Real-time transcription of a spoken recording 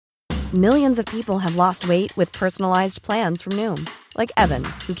Millions of people have lost weight with personalized plans from Noom. Like Evan,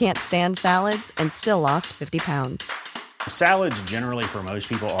 who can't stand salads and still lost 50 pounds. Salads generally for most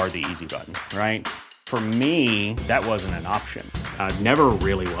people are the easy button, right? For me, that wasn't an option. I never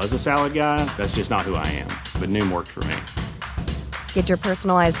really was a salad guy. That's just not who I am. But Noom worked for me. Get your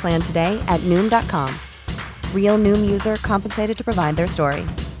personalized plan today at Noom.com. Real Noom user compensated to provide their story.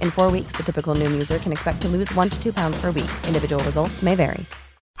 In 4 weeks, the typical Noom user can expect to lose 1 to 2 pounds per week. Individual results may vary.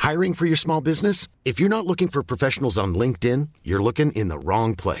 Hiring for your small business? If you're not looking for professionals on LinkedIn, you're looking in the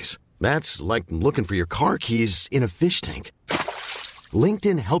wrong place. That's like looking for your car keys in a fish tank.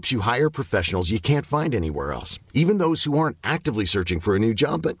 LinkedIn helps you hire professionals you can't find anywhere else, even those who aren't actively searching for a new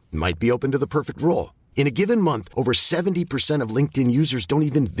job but might be open to the perfect role. In a given month, over 70% of LinkedIn users don't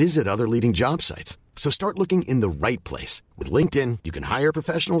even visit other leading job sites. So start looking in the right place. With LinkedIn, you can hire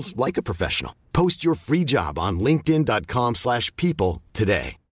professionals like a professional. Post your free job on linkedin.com/people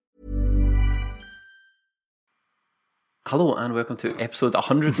today. Hello and welcome to episode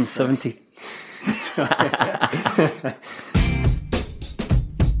 170.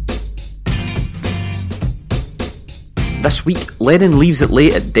 This week, Lennon leaves it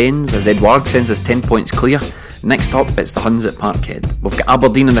late at Dens as Edouard sends us 10 points clear. Next up, it's the Huns at Parkhead. We've got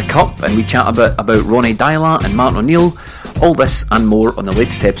Aberdeen in the Cup and we chat about Ronnie Deila and Martin O'Neill. All this and more on the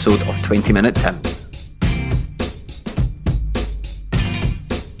latest episode of 20 Minute Tims.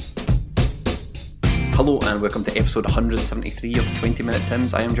 Hello and welcome to episode 173 of 20 Minute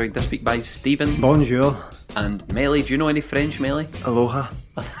Tims. I am joined this week by Stephen. Bonjour. And Melly. Do you know any French, Melly? Aloha.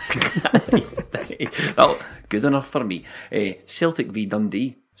 Well, good enough for me. Celtic v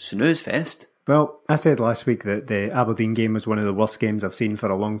Dundee, snooze fest. Well, I said last week that the Aberdeen game was one of the worst games I've seen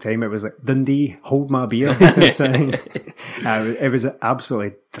for a long time. It was like, Dundee, hold my beer. It was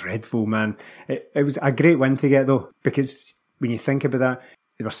absolutely dreadful, man. It was a great win to get, though, because when you think about that,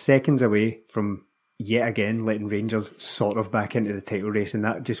 they were seconds away from yet again letting Rangers sort of back into the title race, and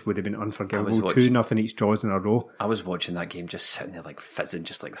that just would have been unforgivable. 2-0 each draws in a row. I was watching that game just sitting there like fizzing,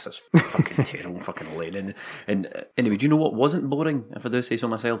 just like this is fucking terrible, fucking lane. And anyway, do you know what wasn't boring, if I do say so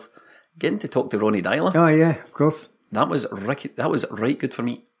myself? Getting to talk to Ronnie Deila. Oh yeah, of course. That was right good for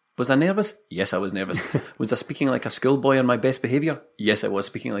me. Was I nervous? Yes, I was nervous. Was I speaking like a schoolboy on my best behaviour? Yes, I was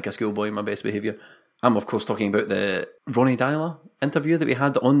speaking like a schoolboy on my best behaviour. I'm of course talking about the Ronnie Deila interview that we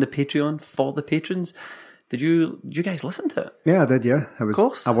had on the Patreon for the patrons. Did you guys listen to it? Yeah, I did. Yeah, of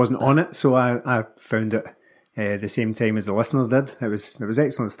course. I wasn't on it, so I found it the same time as the listeners did. It was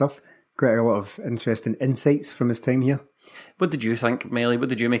excellent stuff. Quite a lot of interesting insights from his time here. What did you think, Melly? What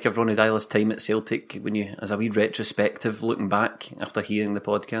did you make of Ronnie Deila's time at Celtic when you, as a wee retrospective, looking back after hearing the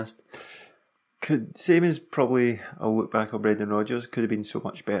podcast? Same as probably a look back on Brendan Rodgers, could have been so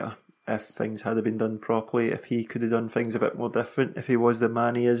much better if things had been done properly, if he could have done things a bit more different, if he was the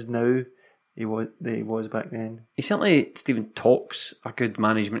man he is now, he was back then. He certainly, Stephen, talks a good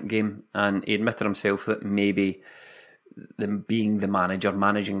management game, and he admitted himself that maybe them being the manager,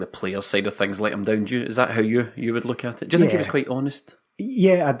 managing the player side of things let him down. Is that how you would look at it? Do you think he was quite honest?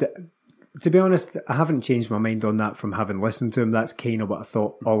 Yeah, to be honest, I haven't changed my mind on that from having listened to him. That's kind of what I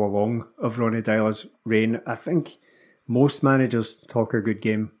thought all along of Ronnie Deila's reign. I think most managers talk a good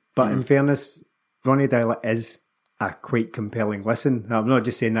game, but in fairness, Ronnie Deila is a quite compelling listen. I'm not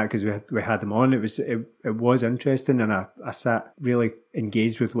just saying that because we had him on. It was interesting, and I sat really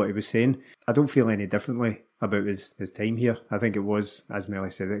engaged with what he was saying. I don't feel any differently about his time here. I think it was, as Melly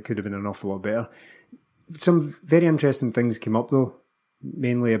said, it could have been an awful lot better. Some very interesting things came up though,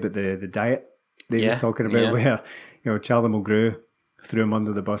 mainly about the diet that he was talking about, where Charlie Mulgrew threw him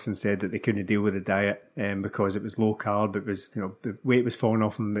under the bus and said that they couldn't deal with the diet because it was low carb. It was the weight was falling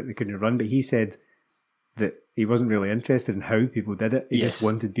off them, but they couldn't run. But he said that he wasn't really interested in how people did it. He just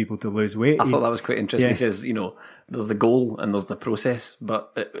wanted people to lose weight. I thought that was quite interesting. He says, there's the goal and there's the process,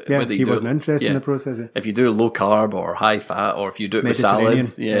 but whether he wasn't interested in the process. If you do low carb or high fat, or if you do it with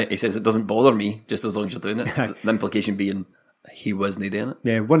salads, he says it doesn't bother me just as long as you're doing it. The implication being he wasn't doing it.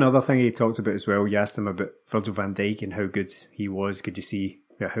 Yeah, one other thing he talked about as well, you asked him about Virgil van Dijk and how good he was. Could you see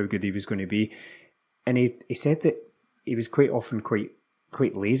how good he was going to be? And he said that he was quite often quite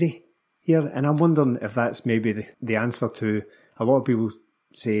lazy here, and I'm wondering if that's maybe the answer to a lot of people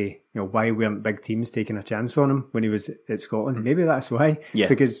say, why weren't big teams taking a chance on him when he was at Scotland? Maybe that's why. Yeah.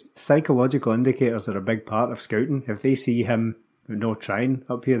 Because psychological indicators are a big part of scouting. If they see him not trying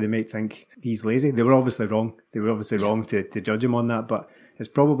up here, they might think he's lazy. They were obviously wrong. They were obviously wrong to judge him on that, but it's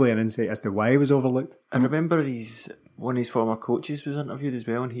probably an insight as to why he was overlooked. I remember one of his former coaches was interviewed as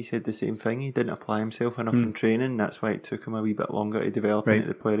well, and he said the same thing. He didn't apply himself enough in training. That's why it took him a wee bit longer to develop into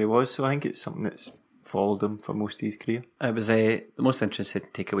the player he was. So I think it's something that's followed him for most of his career. It was the most interesting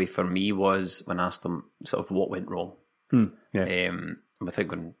takeaway for me was when I asked them sort of what went wrong.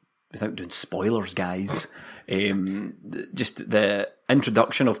 Without doing spoilers, guys, just the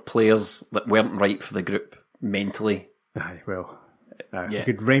introduction of players that weren't right for the group mentally. Aye, well, you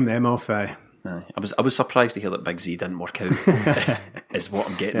could rhyme them off. Aye. I was surprised to hear that Big Z didn't work out. Is what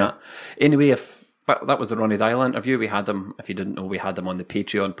I'm getting at. Anyway, if that was the Ronnie Dyla interview, we had him. If you didn't know, we had him on the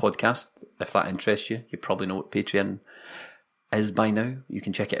Patreon podcast. If that interests you, you probably know what Patreon is by now. You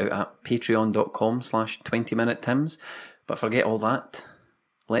can check it out at patreon.com/20minutetims. But forget all that.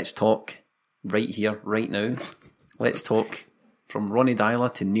 Let's talk right here, right now. Let's talk from Ronnie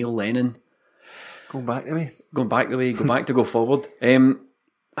Dyla to Neil Lennon. Going back the way. Go back to go forward. I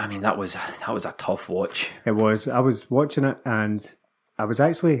mean, that was a tough watch. It was. I was watching it and I was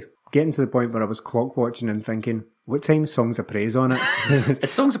actually getting to the point where I was clock watching and thinking, what time's Songs of Praise on it?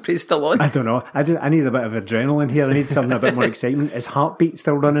 Is Songs of Praise still on? I don't know. I need a bit of adrenaline here. I need something a bit more excitement. Is Heartbeat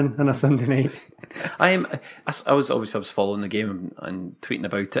still running on a Sunday night? I was following the game and tweeting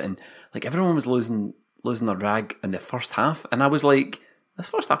about it, and like everyone was losing their rag in the first half, and I was like, this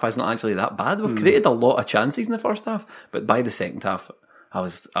first half isn't actually that bad. We've created a lot of chances in the first half, but by the second half, I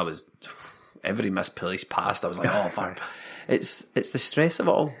was every misplaced pass. I was like, oh fuck! It's the stress of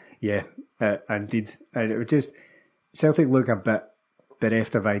it all. Yeah, indeed. And it was just Celtic look a bit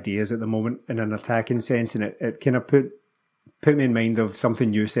bereft of ideas at the moment in an attacking sense, and it kind of put me in mind of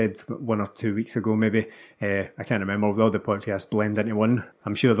something you said 1 or 2 weeks ago, maybe. I can't remember, although the podcast blend into one.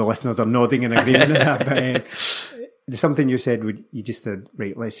 I'm sure the listeners are nodding in agreement with that, but there's something you said, you just said,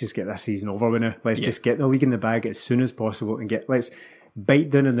 right, let's just get this season over with now. Let's just get the league in the bag as soon as possible and let's bite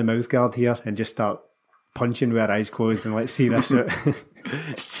down in the mouthguard here and just start punching with our eyes closed and let's see this out.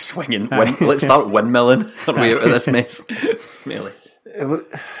 Swinging. Let's start windmilling our way out of this mess. Really. It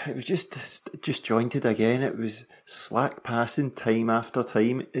was just disjointed again. It was slack passing time after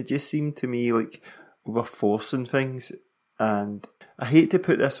time. It just seemed to me like we were forcing things. And I hate to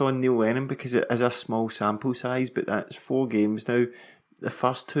put this on Neil Lennon because it is a small sample size, but that's 4 games now. The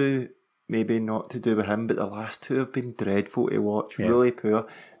first 2, maybe not to do with him, but the last 2 have been dreadful to watch. Yeah. Really poor.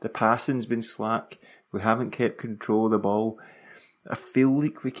 The passing's been slack. We haven't kept control of the ball. I feel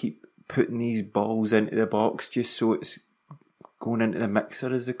like we keep putting these balls into the box just so it's going into the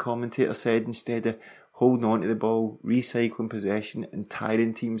mixer, as the commentator said, instead of holding on to the ball, recycling possession and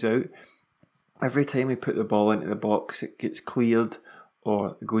tiring teams out. Every time we put the ball into the box, it gets cleared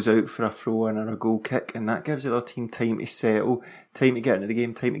or it goes out for a throw-in or a goal kick, and that gives the other team time to settle, time to get into the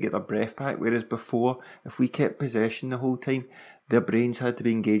game, time to get their breath back. Whereas before, if we kept possession the whole time, their brains had to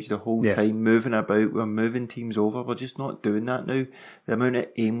be engaged the whole time, moving about. We're moving teams over. We're just not doing that now. The amount of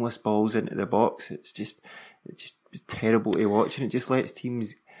aimless balls into the box, it's just terrible to watch, and it just lets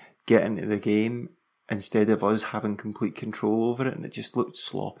teams get into the game instead of us having complete control over it, and it just looked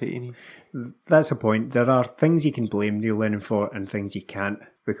sloppy to me. That's a point. There are things you can blame Neil Lennon for and things you can't,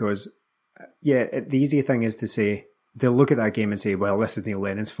 because the easy thing is to look at that game and say, well, this is Neil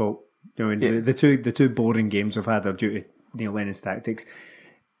Lennon's fault. You know, the two boring games we've had are due to Neil Lennon's tactics.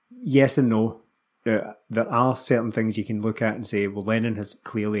 Yes and no. There are certain things you can look at and say, well, Lennon has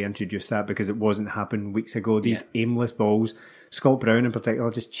clearly introduced that because it wasn't happening weeks ago. These aimless balls, Scott Brown in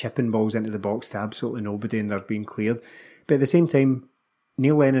particular, just chipping balls into the box to absolutely nobody and they're being cleared. But at the same time,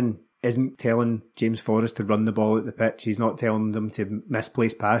 Neil Lennon isn't telling James Forrest to run the ball at the pitch. He's not telling them to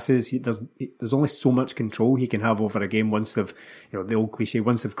misplace passes. There's only so much control he can have over a game once they've, the old cliche,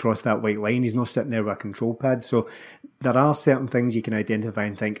 once they've crossed that white line. He's not sitting there with a control pad. So there are certain things you can identify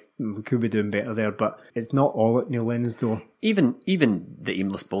and think, we could be doing better there, but it's not all at Neil Lennon's door. Even the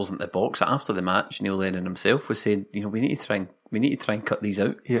aimless balls into the box, after the match, Neil Lennon himself was saying, we need to try and cut these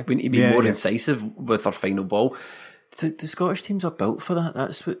out. Yeah. We need to be more incisive with our final ball. The Scottish teams are built for that.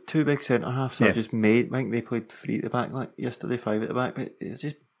 That's what 2 big centre-halves are just made. I think they played 3 at the back like yesterday, 5 at the back, but it's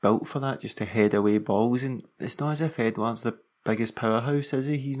just built for that, just to head away balls. And it's not as if Edouard's the biggest powerhouse, is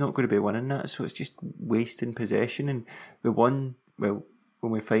he? He's not going to be winning that, so it's just wasting possession. And we won, well,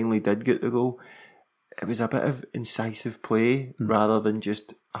 when we finally did get the goal, it was a bit of incisive play rather than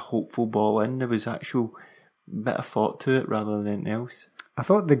just a hopeful ball in. There was actual bit of thought to it rather than anything else. I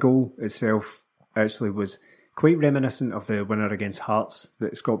thought the goal itself actually was quite reminiscent of the winner against Hearts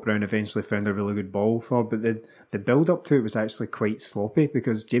that Scott Brown eventually found a really good ball for, but the build-up to it was actually quite sloppy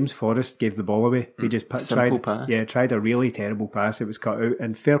because James Forrest gave the ball away. He just tried a really terrible pass. It was cut out,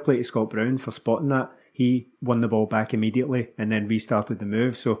 and fair play to Scott Brown for spotting that. He won the ball back immediately and then restarted the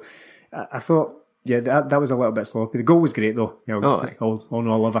move. So I thought Yeah, that was a little bit sloppy. The goal was great though. Aye. All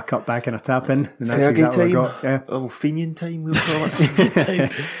no love a cut back and a tap in, and that's Fergie exactly time. what I got. Yeah. Oh, Fenian time, we'll call it. Fenian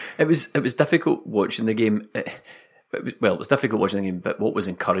time. It was difficult watching the game. It was difficult watching the game, but what was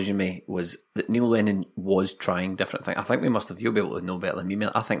encouraging me was that Neil Lennon was trying different things. I think we must have, you'll be able to know better than me,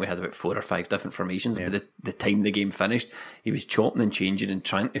 mate. I think we had about 4 or 5 different formations. Yeah. By the time the game finished, he was chopping and changing and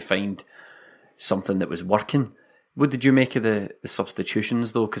trying to find something that was working. What did you make of the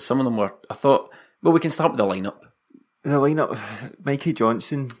substitutions, though? Because some of them were, I thought, well, we can start with the lineup. The lineup, Mikey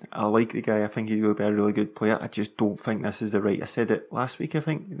Johnson, I like the guy. I think he will be a really good player. I just don't think this is the right. I said it last week, I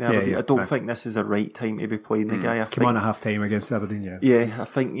think. I don't think this is the right time to be playing the guy. Came on at half time against Aberdeen, yeah. Yeah, I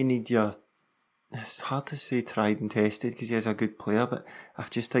think you need your. It's hard to say tried and tested because he is a good player, but I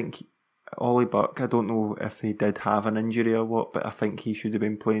just think Ollie Burke, I don't know if he did have an injury or what, but I think he should have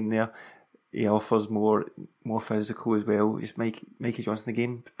been playing there. He offers more physical as well. Just Mikey Johnson, the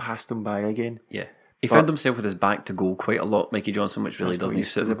game passed him by again. Yeah. He found himself with his back to goal quite a lot, Mikey Johnson, which really doesn't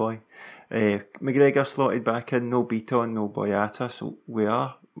suit the him. boy. McGregor slotted back in, no Beaton, no Boyata, so we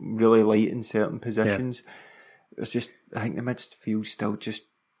are really light in certain positions. Yeah. It's just, I think the midfield's still just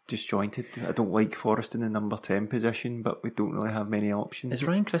disjointed. I don't like Forrest in the number 10 position, but we don't really have many options. Is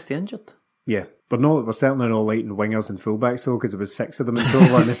Ryan Christie injured? Yeah, we're certainly not light in wingers and fullbacks though, because there was 6 of them in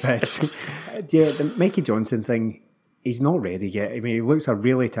total on the pitch. Yeah, the Mikey Johnson thing, he's not ready yet. I mean, he looks a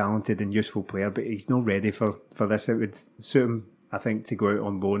really talented and useful player, but he's not ready for this. It would suit him, I think, to go out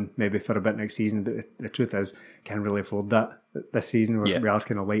on loan maybe for a bit next season, but the truth is, can't really afford that this season. We are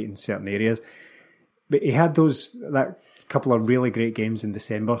kind of light in certain areas. But he had that couple of really great games in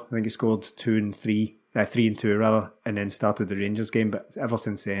December. I think he scored 3 and 2 rather, and then started the Rangers game. But ever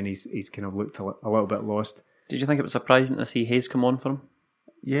since then, he's kind of looked a little bit lost. Did you think it was surprising to see Hayes come on for him?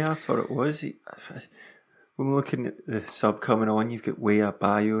 Yeah, I thought it was. When we're looking at the sub coming on, you've got Weah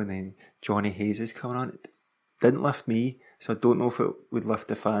Bayo and then Johnny Hayes is coming on. It didn't lift me, so I don't know if it would lift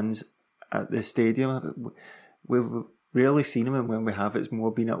the fans at the stadium. We've rarely seen him, and when we have, it's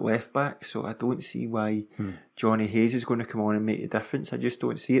more been at left back, so I don't see why Johnny Hayes is going to come on and make a difference. I just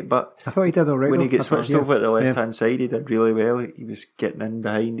don't see it. But I thought he did all right. When he gets switched over at the left hand side, he did really well. He was getting in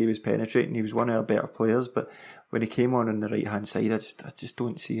behind, he was penetrating, he was one of our better players. But when he came on the right hand side, I just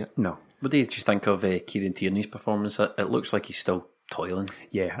don't see it. No. What do you just think of Kieran Tierney's performance? It looks like he's still toiling.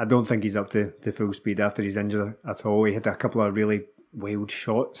 Yeah, I don't think he's up to full speed after his injury at all. He had a couple of really wild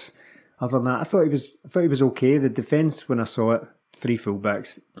shots. Other than that, I thought he was okay. The defence, when I saw it, 3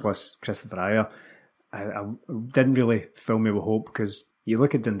 fullbacks plus Christopher Ayer, I didn't really fill me with hope, because you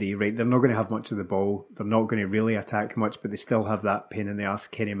look at Dundee, right, they're not going to have much of the ball, they're not going to really attack much, but they still have that pain in the arse,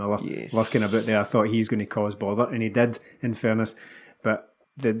 Kenny Miller, lurking about there. I thought he's going to cause bother, and he did, in fairness. But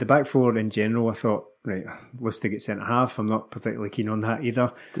the back four in general, I thought, right, Lustig at centre half, I'm not particularly keen on that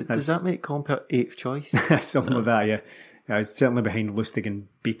either. Does that make Compere 8th choice? Something like that, yeah. I was certainly behind Lustig and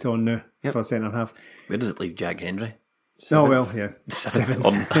Beaton now for centre half. Where does it leave Jack Hendry? 7th. Oh well, yeah, 7th.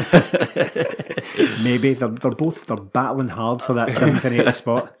 Maybe they're battling hard for that 7th and 8th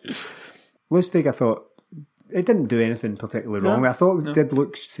spot. Lustig, I thought, it didn't do anything particularly wrong. I thought it did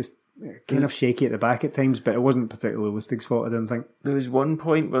look just kind of shaky at the back at times, but it wasn't particularly Lustig's fault, I didn't think. There was one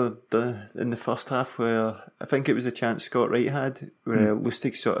point where in the first half where I think it was the chance Scott Wright had, where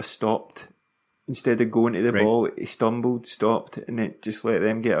Lustig sort of stopped. Instead of going to the ball, he stumbled, stopped, and it just let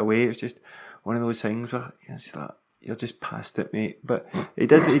them get away. It was just one of those things where it's like, you're just past it, mate. But he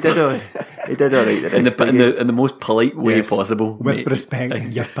did all right. In the most polite way possible, with mate.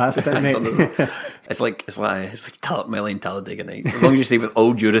 Respect. You're past it, mate. It's like Miley and Talladega Nights. As long as you say with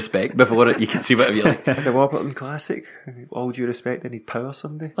all due respect before it, you can see whatever you like. The Warburton Classic, all due respect, they need power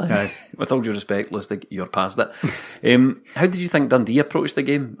Sunday. With all due respect, Lustig, you're past it. How did you think Dundee approached the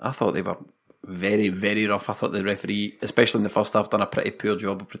game? I thought they were very, very rough. I thought the referee, especially in the first half, done a pretty poor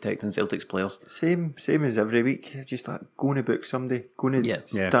job of protecting Celtic's players. Same as every week. Just like going to book somebody, going to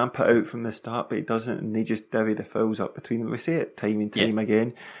stamp it out from the start, but he doesn't, and they just divvy the fouls up between them. We say it time and time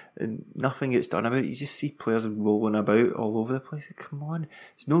again, and nothing gets done about it. You just see players rolling about all over the place. Come on,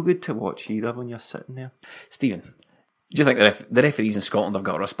 it's no good to watch either when you're sitting there. Stephen, do you think the referees in Scotland have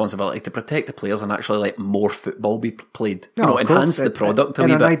got a responsibility to protect the players and actually let more football be played? Enhance the product a wee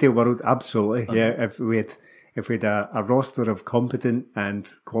bit? In an ideal world, absolutely. Yeah, if we had a roster of competent and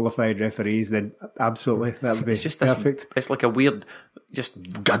qualified referees, then absolutely, that would be perfect. It's like a weird, just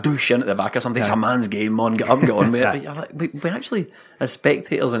gadoosh in at the back or something. It's a man's game, man. Get up and get on with it. But you're like, we actually, as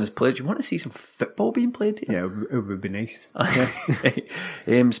spectators and as players, you want to see some football being played here. Yeah, it would be nice.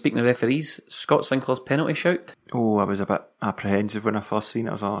 Speaking of referees, Scott Sinclair's penalty shout. Oh, I was a bit apprehensive when I first seen it.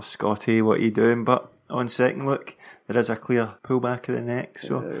 I was like, Scotty, what are you doing? But on second look, there is a clear pullback of the neck.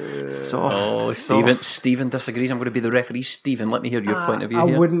 So Stephen disagrees. I'm going to be the referee. Stephen, let me hear your point of view I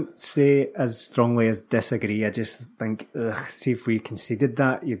here. wouldn't say as strongly as disagree. I just think, see if we conceded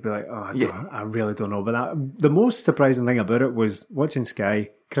that, you'd be like, I really don't know about that. The most surprising thing about it was watching Sky.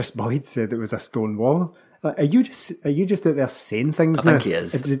 Chris Boyd said it was a stone wall. Like, are you just out there saying things? I think he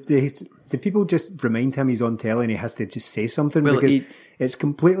is. Do people just remind him he's on telly and he has to just say something? Well, because it's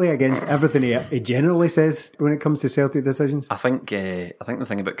completely against everything he generally says when it comes to Celtic decisions. I think the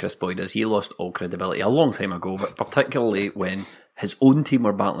thing about Chris Boyd is he lost all credibility a long time ago, but particularly when his own team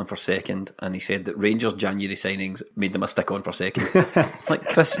were battling for second, and he said that Rangers' January signings made them a stick on for second. Like,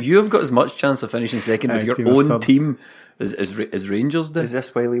 Chris, you've got as much chance of finishing second with your own team as Rangers do. Is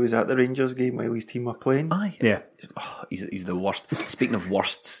this while he was at the Rangers game while his team were playing? Aye. Yeah. Oh, he's the worst. Speaking of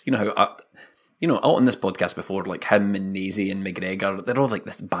worsts, you know how out on this podcast before, like him and Nazy and McGregor, they're all like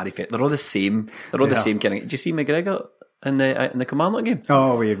this Barry Fair. They're all the same. They're all the same kind of. Did you see McGregor in the Kilmarnock game?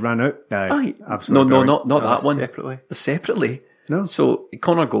 Oh, he ran out. Aye, absolutely. No, not that one. Separately. No. So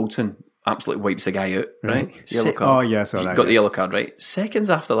Connor Goldson absolutely wipes the guy out, right? Yellow card. Oh, yeah, so that got the yellow card, right? Seconds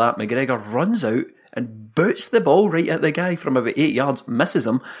after that, McGregor runs out and boots the ball right at the guy from about 8 yards, misses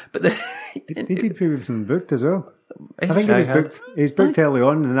him. But then he did previously booked as well. I think he was booked early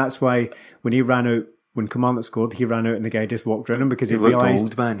on, and that's why when he ran out, when Kilmarnock scored, he ran out and the guy just walked around him because he looked realised...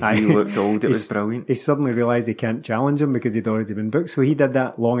 old, man. He looked old. It was brilliant. He suddenly realised he can't challenge him because he'd already been booked. So he did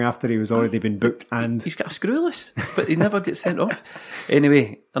that long after he was already been booked, and... He's got a screwless, but he never gets sent off.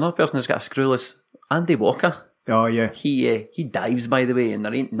 Anyway, another person who's got a screwless, Andy Walker. Oh, yeah. He dives, by the way, and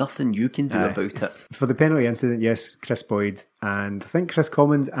there ain't nothing you can do about it. For the penalty incident, yes, Chris Boyd and I think Chris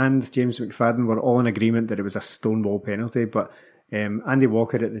Commons and James McFadden were all in agreement that it was a stonewall penalty, but Andy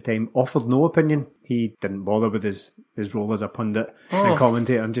Walker at the time offered no opinion. He didn't bother with his role as a pundit and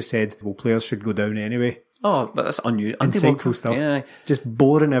commentator and just said, well, players should go down anyway. Oh, but that's unusual. Insightful stuff. Yeah. Just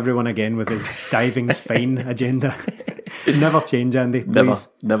boring everyone again with his diving's fine agenda. Never change, Andy, please.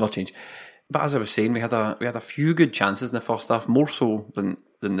 Never change. But as I was saying, we had a few good chances in the first half, more so than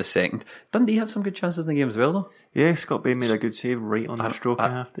the second. Dundee had some good chances in the game as well, though. Yeah, Scott Bain made a good save right on the stroke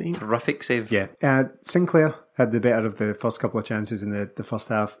of half time. Terrific save. Yeah. Sinclair had the better of the first couple of chances in the first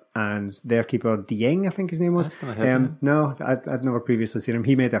half, and their keeper, Dieng, I think his name was. No, I'd never previously seen him.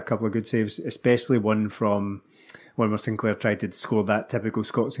 He made a couple of good saves, especially one where Sinclair tried to score that typical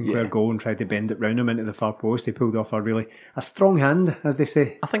Scott Sinclair goal and tried to bend it round him into the far post. He pulled off a strong hand, as they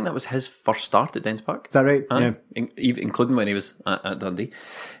say. I think that was his first start at Dens Park. Is that right? Yeah. Including when he was at Dundee.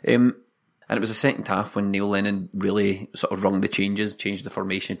 And it was the second half when Neil Lennon really sort of rung the changes, changed the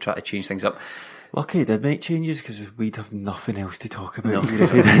formation, tried to change things up. Lucky he did make changes because we'd have nothing else to talk about. No.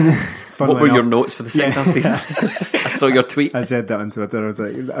 If he didn't. What were your notes for the second half, Stephen? I saw your tweet. I said that on Twitter. I was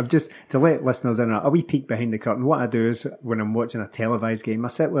like, I'm just, to let listeners in a wee peek behind the curtain, what I do is when I'm watching a televised game, I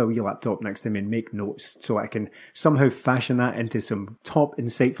sit with a wee laptop next to me and make notes so I can somehow fashion that into some top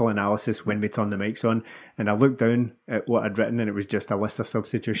insightful analysis when we turn the mics on. And I looked down at what I'd written and it was just a list of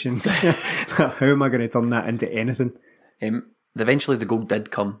substitutions. How am I going to turn that into anything? Eventually the goal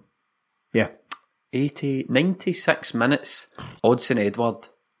did come. Yeah. 96 minutes. Odsonne Edouard,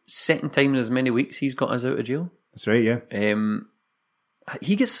 second time in as many weeks he's got us out of jail. That's right, yeah.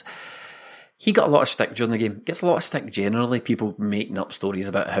 He got a lot of stick during the game. Gets a lot of stick generally. People making up stories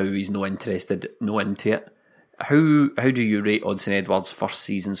about how he's no interested, no into it. How do you rate Odsonne Edouard's first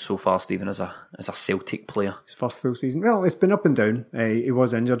season so far, Stephen, as a Celtic player? His first full season. Well, it's been up and down. He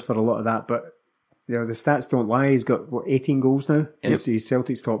was injured for a lot of that, but the stats don't lie. He's got 18 goals now. Yep. He's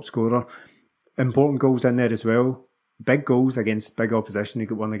Celtic's top scorer. Important goals in there as well. Big goals against big opposition. He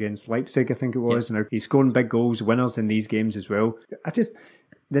got one against Leipzig, I think it was. Yep. And he's scoring big goals, winners in these games as well. The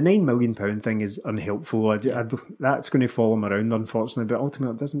 £9 million thing is unhelpful. That's going to follow him around, unfortunately, but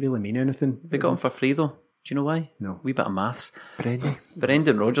ultimately it doesn't really mean anything. We got him for free, though. Do you know why? No. Wee bit of maths.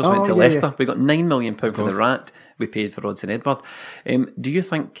 Brendan Rodgers went to Leicester. Yeah. We got £9 million for the rat. We paid for Odsonne Edouard. Do you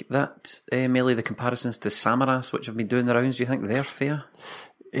think that, Melly, the comparisons to Samaras, which have been doing the rounds, do you think they're fair?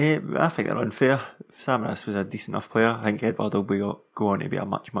 I think they're unfair. Samaras was a decent enough player. I think Edouard will go on to be a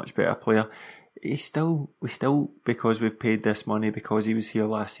much, much better player. We still, because we've paid this money, because he was here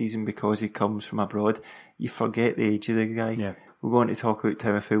last season, because he comes from abroad, you forget the age of the guy. Yeah. We're going to talk about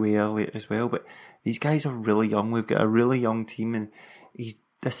Timothy Weah later as well, but these guys are really young. We've got a really young team, and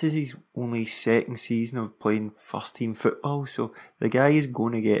this is his only second season of playing first team football, so the guy is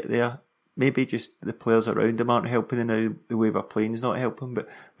going to get there. Maybe just the players around him aren't helping, and now the way we're playing is not helping, but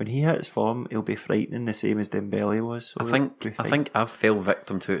when he hits form, he'll be frightening, the same as Dembele was. So I think I've fell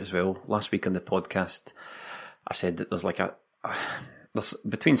victim to it as well. Last week on the podcast, I said that there's like there's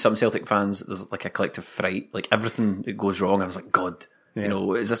between some Celtic fans, there's like a collective fright. Like everything that goes wrong, I was like, God, you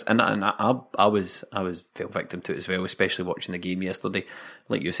know, is this? And I was fell victim to it as well, especially watching the game yesterday.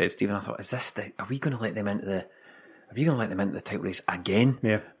 Like you said, Stephen, I thought, is this are we going to let them into the? Are we going to let them into the title race again?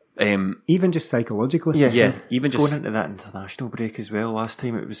 Yeah. Even just psychologically. Yeah. Even just going into that international break as well. Last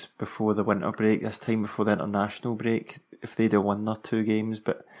time it was before the winter break. This time before the international break. If they'd have won their 2 games,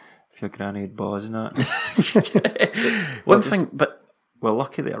 but if your granny had balls and that. Well,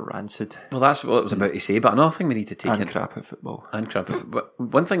 lucky they're rancid. Well, that's what I was about to say. But another thing we need to take and crap at football. But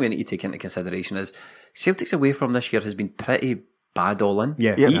one thing we need to take into consideration is Celtic's away from this year has been pretty bad all in.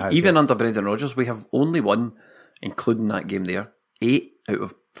 Yeah. Even under Brendan Rodgers, we have only won, including that game there, 8 out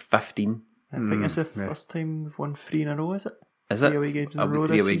of 15. I think it's the first time we've won 3 in a row, is it? Is it? 3 away games in a row.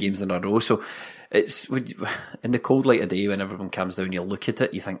 3 away games in a row. So it's in the cold light of day when everyone calms down, you look at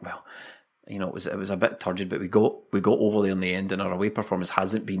it, you think, well, you know, it was a bit turgid, but we got over there in the end, and our away performance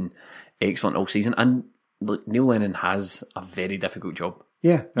hasn't been excellent all season. And look, Neil Lennon has a very difficult job.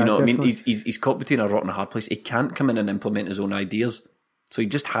 Yeah, you know what I mean? definitely. He's caught between a rock and a hard place. He can't come in and implement his own ideas, so he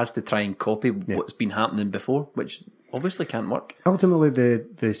just has to try and copy what's been happening before, which obviously can't work. Ultimately,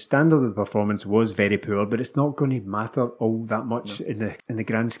 the standard of the performance was very poor, but it's not going to matter all that much in the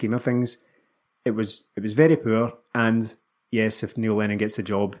grand scheme of things. It was very poor, and yes, if Neil Lennon gets the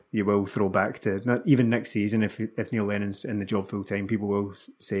job, you will throw back to not even next season. If Neil Lennon's in the job full time, people will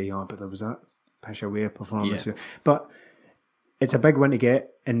say, "Oh, but there was that pish away performance." Yeah. But it's a big win to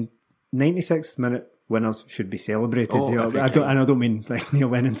get, and 96th minute winners should be celebrated. Oh, You know, every I time. don't mean like Neil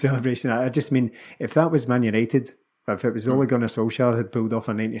Lennon celebration. I just mean if that was Man United. If it was Ole Gunnar Solskjaer had pulled off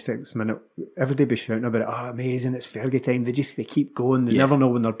a 96th minute, everybody be shouting about it. Oh, amazing! It's Fergie time. They keep going. They never know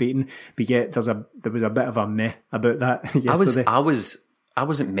when they're beaten. But yet, there was a bit of a meh about that yesterday. I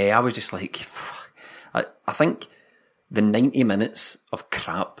wasn't meh. I was just like, fuck. I think the 90 minutes of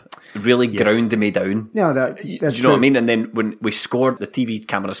crap really grounded me down. Yeah, that's Do you true. know what I mean? And then when we scored, the TV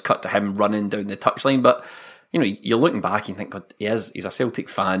cameras cut to him running down the touchline. But you know, you're looking back and think, God, he's a Celtic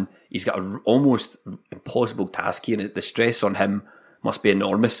fan. He's got an almost impossible task here, and the stress on him must be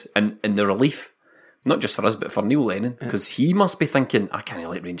enormous. And the relief, not just for us, but for Neil Lennon, because he must be thinking, I can't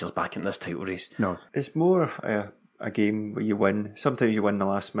let Rangers back in this title race. No, It's more a game where you win. Sometimes you win the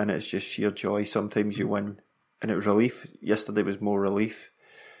last minute, it's just sheer joy. Sometimes you win, and it was relief. Yesterday was more relief.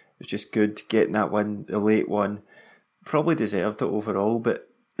 It was just good getting that win, the late one. Probably deserved it overall, but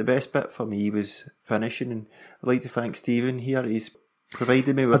the best bit for me was finishing, and I'd like to thank Stephen here. He's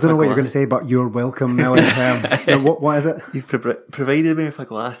provided me with I don't know a what you're glass- going to say, but you're welcome, Melly. What is it? You've provided me with a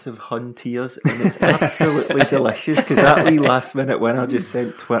glass of Hun tears, and it's absolutely delicious, because that wee last minute winner just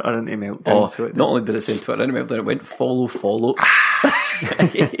sent Twitter into meltdown. Oh, so it not only did it send Twitter into meltdown, it went follow.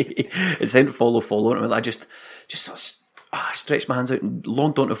 It sent follow, and I just sort of stretched my hands out and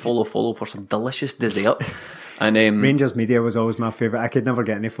logged on to follow for some delicious dessert. And Rangers media was always my favourite. I could never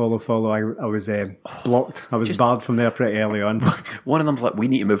get any follow. I was blocked. I was barred from there pretty early on. one of them's like, we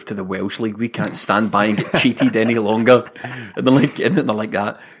need to move to the Welsh League. We can't stand by and get cheated any longer. And they're like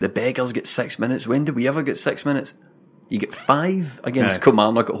that. The beggars get 6 minutes. When do we ever get 6 minutes? You get 5 against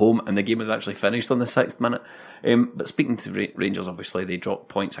Kilmarnock at home, and the game was actually finished on the 6th minute. But speaking to Rangers, obviously, they dropped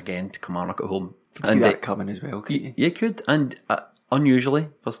points again to Kilmarnock at home. see that coming as well, couldn't you? You could. And unusually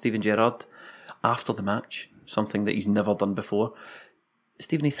for Steven Gerrard, after the match, something that he's never done before,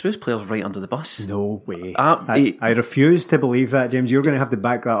 Stephen, he threw his players right under the bus. No way. I refuse to believe that, James. You're going to have to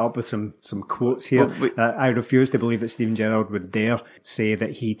back that up with some quotes here. Well, I refuse to believe that Steven Gerrard would dare say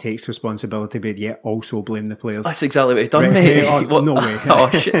that he takes responsibility, but yet also blame the players. That's exactly what he done, Right, mate. no way. Oh,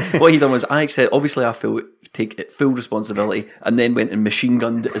 shit. What he done was, obviously I take full responsibility, and then went and machine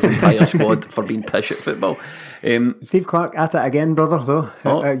gunned his entire squad for being pish at football. Steve Clark at it again, brother,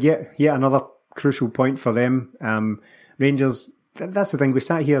 though. Yet another crucial point for them. Rangers, that's the thing. We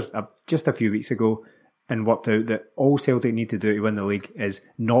sat here just a few weeks ago and worked out that all Celtic need to do to win the league is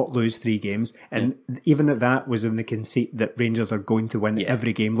not lose 3 games. And even at that was in the conceit that Rangers are going to win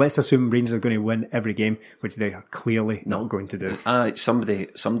every game. Let's assume Rangers are going to win every game, which they are clearly not going to do. Somebody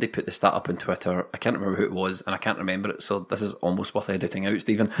put the stat up on Twitter. I can't remember who it was, and I can't remember it, so this is almost worth editing out,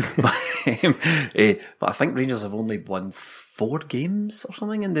 Stephen. But I think Rangers have only won 4 games or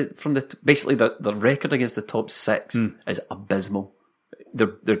something, basically the record against the top 6 is abysmal. They're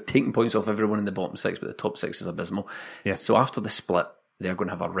taking points off everyone in the bottom 6, but the top 6 is abysmal. Yeah. So after the split, they're going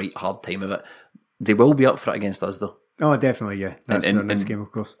to have a right hard time of it. They will be up for it against us, though. Oh, definitely, yeah. That's our next game, of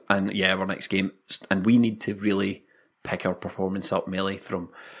course. And yeah, our next game, and we need to really pick our performance up, Melly, from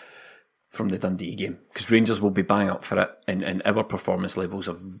the Dundee game, because Rangers will be bang up for it, and our performance levels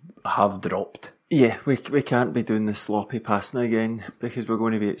have dropped Yeah, we can't be doing the sloppy passing again because we're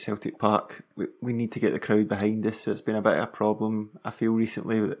going to be at Celtic Park. We need to get the crowd behind us. So it's been a bit of a problem, I feel,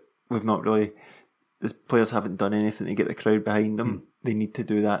 recently. That we've not really, the players haven't done anything to get the crowd behind them. They need to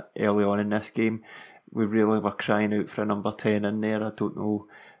do that early on in this game. We really were crying out for a number 10 in there. I don't know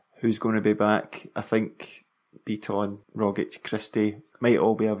who's going to be back. I think Beaton, Rogic, Christie might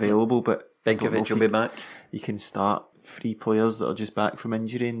all be available, but Benkovic will be back. You can start 3 players that are just back from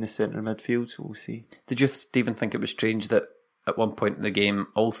injury in the centre midfield, so we'll see. Did you, Stephen, think it was strange that at one point in the game,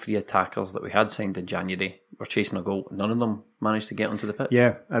 all 3 attackers that we had signed in January were chasing a goal? None of them managed to get onto the pitch.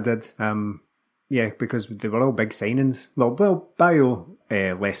 Yeah, I did. Yeah, because they were all big signings. Well, Bio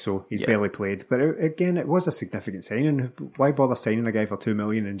less so. He's barely played. But again, it was a significant signing. Why bother signing a guy for $2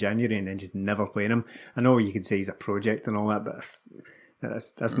 million in January and then just never playing him? I know you could say he's a project and all that, but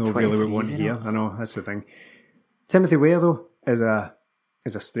that's not really what we want to hear. I know, that's the thing. Timothy Weah, though, is a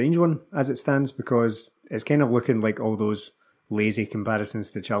strange one as it stands, because it's kind of looking like all those lazy comparisons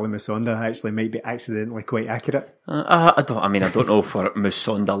to Charlie Musonda actually might be accidentally quite accurate. I don't know for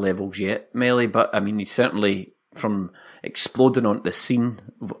Musonda levels yet, Melly, but I mean, he's certainly, from exploding onto the scene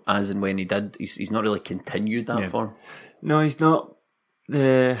as and when he did, he's not really continued that form. No, he's not.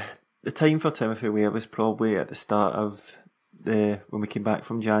 The time for Timothy Weah was probably at the start of when we came back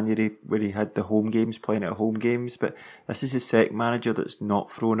from January, where he had the home games, playing at home games. But this is his second manager that's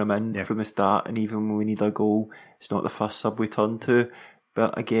not thrown him in from the start, and even when we need a goal, it's not the first sub we turn to.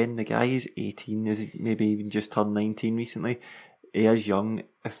 But again, the guy is 18, is maybe even just turned 19 recently. He is young.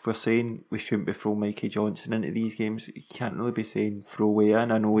 If we're saying we shouldn't be throwing Mikey Johnson into these games, you can't really be saying throw away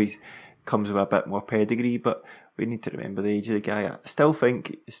in. I know he comes with a bit more pedigree, but we need to remember the age of the guy. I still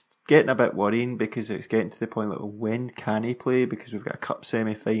think it's getting a bit worrying, because it's getting to the point like, when can he play? Because we've got a cup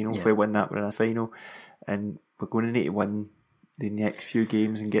semi-final. If we win that, we're in a final, and we're going to need to win the next few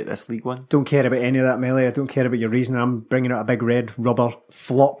games and get this league one. Don't care about any of that, Melly. I don't care about your reason. I'm bringing out a big red rubber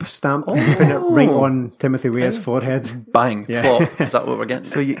flop stamp, putting it right on Timothy Weah's forehead. Bang, flop. Is that what we're getting?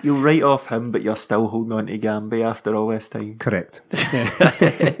 So you'll write off him, but you're still holding on to Gambi after all this time. Correct.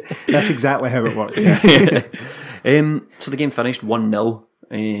 That's exactly how it works. So the game finished 1-0.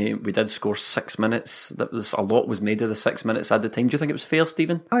 We did score 6 minutes. A lot was made of the 6 minutes at the time. Do you think it was fair,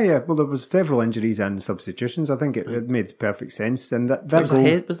 Stephen? Oh yeah, well, there was several injuries and substitutions. I think it made perfect sense. And that was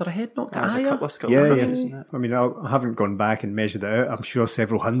goal, was there a head knock to There's a couple of skull yeah. isn't it? I mean, I haven't gone back and measured it out. I'm sure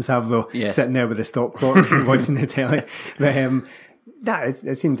several Huns have, though, Yes. sitting there with the stop clock watching the telly. But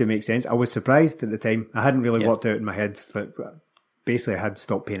it seemed to make sense. I was surprised at the time. I hadn't really worked out in my head, but basically I had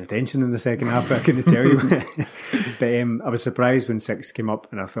stopped paying attention in the second half. I couldn't tell you. But I was surprised when 6 came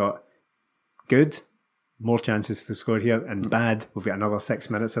up, and I thought, good, more chances to score here, and bad, we've got another 6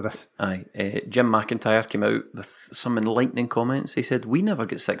 minutes of this. Aye. Jim McIntyre came out with some enlightening comments. He said, we never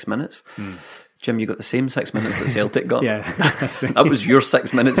get 6 minutes. Jim, you got the same 6 minutes that Celtic got. Yeah, that's right. That was your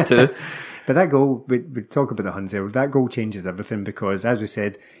 6 minutes too. But that goal, we talk about the Huns there, that goal changes everything, because, as we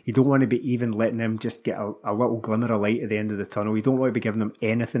said, you don't want to be even letting them just get a little glimmer of light at the end of the tunnel. You don't want to be giving them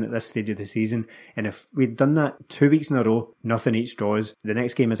anything at this stage of the season. And if we'd done that 2 weeks in a row, nothing each draws, the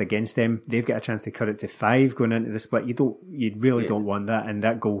next game is against them, they've got a chance to cut it to 5 going into the split. You really don't want that, and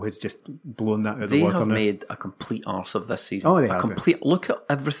that goal has just blown that out of the water. They have now. made a complete arse of this season. Oh, they have. Look at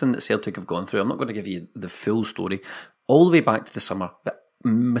everything that Celtic have gone through. I'm not going to give you the full story. All the way back to the summer, the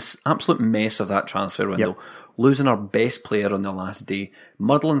absolute mess of that transfer window, losing our best player on the last day,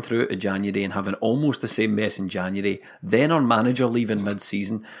 muddling through it to January and having almost the same mess in January, then our manager leaving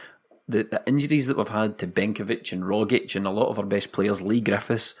mid-season, the injuries that we've had to Benkovic and Rogic and a lot of our best players, Lee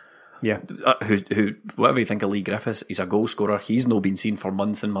Griffiths, who whatever you think of Lee Griffiths, he's a goal scorer. He's not been seen for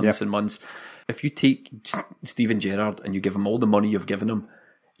months and months and months. If you take Steven Gerrard and you give him all the money you've given him,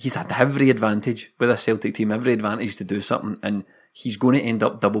 he's had every advantage with a Celtic team, every advantage to do something, and he's going to end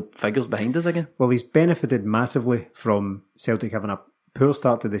up double figures behind us again. Well, he's benefited massively from Celtic having a poor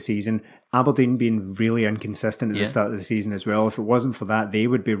start to the season, Aberdeen being really inconsistent at the start of the season as well. If it wasn't for that, they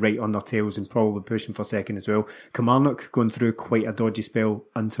would be right on their tails and probably pushing for second as well. Kilmarnock going through quite a dodgy spell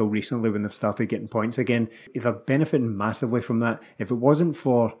until recently when they've started getting points again. They're benefiting massively from that. If it wasn't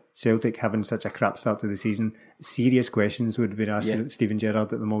for Celtic having such a crap start to the season, serious questions would be asked at Steven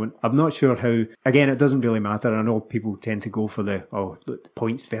Gerrard at the moment. I'm not sure how, again, it doesn't really matter. I know people tend to go for the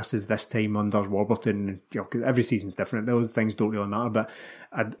points versus this time under Warburton. Every season's different. Those things don't really matter, but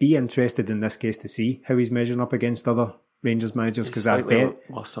I'd be interested in this case to see how he's measuring up against other Rangers managers, because I bet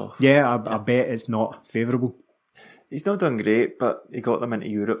I bet it's not favourable. He's not done great, but he got them into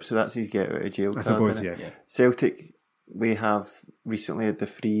Europe, so that's his get out of jail card. I suppose, Celtic, we have recently had the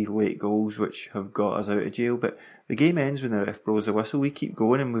 3 late goals which have got us out of jail, but the game ends when the ref blows the whistle. We keep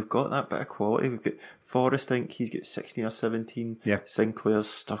going and we've got that bit of quality. We've got Forrest, I think he's got 16 or 17. Yeah. Sinclair's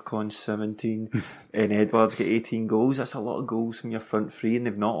stuck on 17. And Edwards got 18 goals. That's a lot of goals from your front 3, and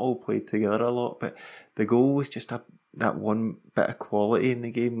they've not all played together a lot, but the goal was just that one bit of quality in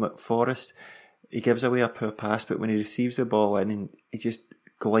the game. Like Forrest, he gives away a poor pass, but when he receives the ball in and he just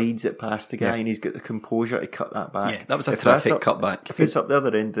glides it past the guy, and he's got the composure to cut that back. Yeah, that was a terrific cutback. If it's up the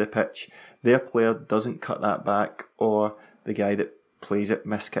other end of the pitch, their player doesn't cut that back, or the guy that plays it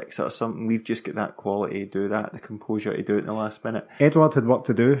miskicks it or something. We've just got that quality to do that, the composure to do it in the last minute. Edward had work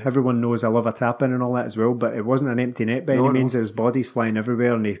to do. Everyone knows I love a tap in and all that as well, but it wasn't an empty net by any means. It was bodies flying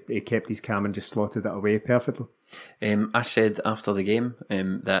everywhere, and he kept his calm and just slotted it away perfectly. I said after the game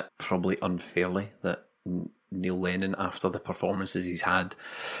that probably unfairly that Neil Lennon, after the performances he's had,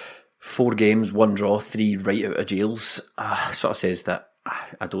 4 games, 1 draw, 3 right out of jails, sort of says that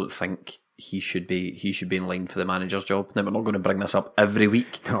I don't think he should be in line for the manager's job. Now, we're not going to bring this up every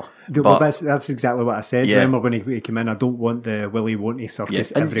week. No, well, that's exactly what I said. Yeah. Remember when he came in, I don't want the Willy Won't-he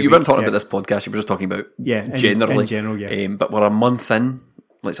circus every week. You weren't talking about this podcast, you were just talking about generally. In general, yeah. But we're a month in.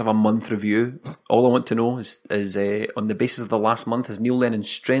 Let's have a month review. All I want to know is on the basis of the last month, has Neil Lennon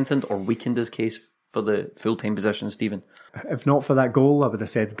strengthened or weakened his case for the full-time position, Stephen? If not for that goal, I would have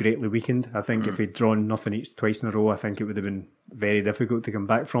said greatly weakened. I think if he'd drawn nothing twice in a row, I think it would have been very difficult to come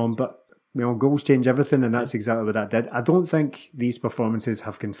back from. But goals change everything, and that's exactly what that did. I don't think these performances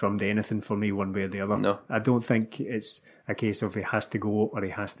have confirmed anything for me one way or the other. No. I don't think it's a case of he has to go or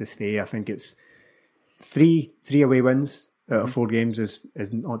he has to stay. I think it's three away wins out of 4 games is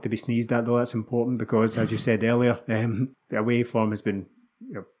not to be sneezed at, though. That's important because, as you said earlier, the away form has been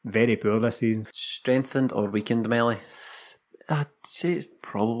very poor this season. Strengthened or weakened, Melly? I'd say it's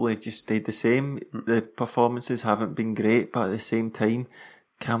probably just stayed the same. The performances haven't been great, but at the same time,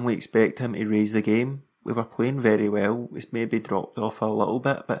 can we expect him to raise the game? We were playing very well. It's maybe dropped off a little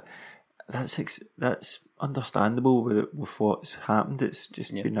bit, but that's understandable with what's happened. It's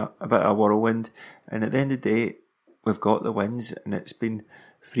just been a bit of a whirlwind. And at the end of the day, we've got the wins, and it's been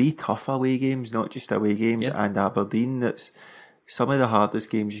 3 tough away games, not just away games, and Aberdeen. That's some of the hardest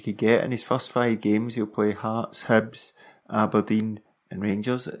games you could get. In his first 5 games, he'll play Hearts, Hibs, Aberdeen and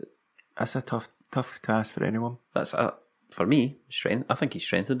Rangers. That's a tough task for anyone. That's for me, strength. I think he's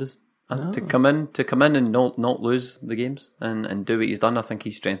strengthened us. To come in and not lose the games and do what he's done. I think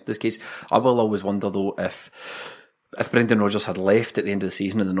he's strengthened this case. I will always wonder though if Brendan Rodgers had left at the end of the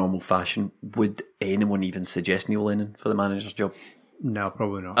season in the normal fashion, would anyone even suggest Neil Lennon for the manager's job? No,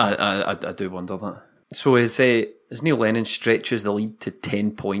 probably not. I do wonder that. So as Neil Lennon stretches the lead to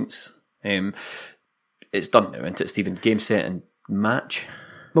 10 points, it's done now, isn't it, Stephen? Game, set and match.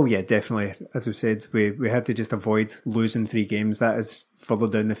 Well, yeah, definitely. As we said, we had to just avoid losing 3 games. That is further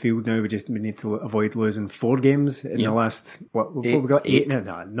down the field now. We need to avoid losing 4 games in the last, we got 8?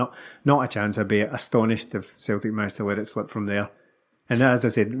 No, not a chance. I'd be astonished if Celtic managed to let it slip from there. And as I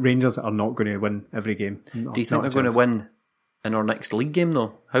said, Rangers are not going to win every game. Do you think they're going to win in our next league game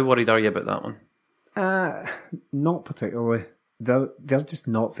though? How worried are you about that one? Not particularly. They're just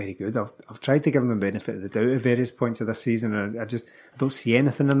not very good. I've tried to give them the benefit of the doubt at various points of this season, and I don't see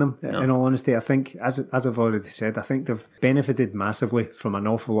anything in them. No. In all honesty, I think, as I've already said, I think they've benefited massively from an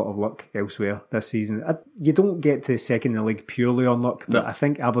awful lot of luck elsewhere this season. You don't get to second in the league purely on luck, but I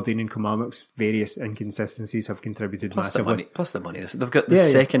think Aberdeen and Kilmarnock's various inconsistencies have contributed massively. Plus the money. They've got the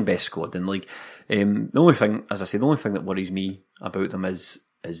second best squad in the league. The only thing that worries me about them is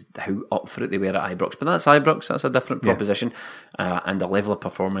how up for it they were at Ibrox. But that's Ibrox, that's a different proposition. And the level of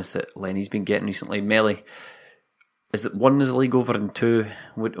performance that Lenny's been getting recently. Melly, is that 1 is the league over, and 2,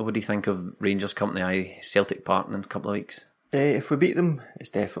 what do you think of Rangers Company Celtic Park in a couple of weeks? If we beat them, it's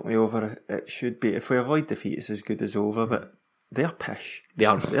definitely over. It should be. If we avoid defeat, it's as good as over, but they're pish.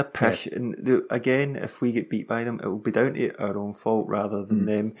 They're pish. Yeah. And again, if we get beat by them, it will be down to our own fault rather than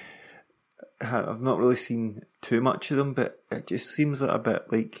them. I've not really seen too much of them, but it just seems like a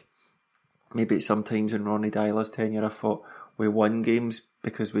bit like maybe sometimes in Ronnie Dyler's tenure I thought we won games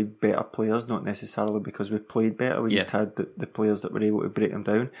because we had better players, not necessarily because we played better. We just had the players that were able to break them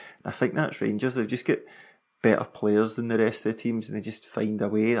down. And I think that's Rangers. They've just got better players than the rest of the teams, and they just find a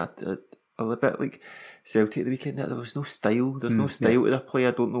way. A little bit like Celtic at the weekend. There was no style. There's no style to their play.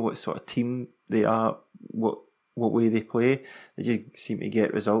 I don't know what sort of team they are, what way they play. They just seem to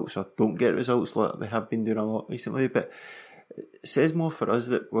get results or don't get results like they have been doing a lot recently. But it says more for us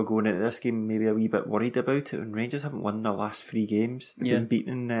that we're going into this game maybe a wee bit worried about it, and Rangers haven't won their last 3 games. They've been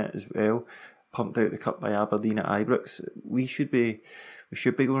beaten in it as well. pumped out the cup by Aberdeen at Ibrox. We should be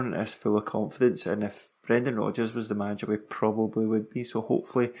going into this full of confidence, and if Brendan Rodgers was the manager, we probably would be. So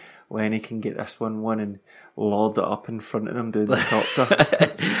hopefully Lenny can get this one won and lord it up in front of them doing the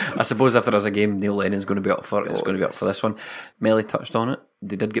doctor. I suppose if there is a game Neil Lennon's going to be up for it, it's going to be up for this one. Melly touched on it.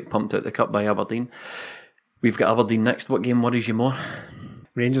 They did get pumped out the cup by Aberdeen. We've got Aberdeen next. What game worries you more?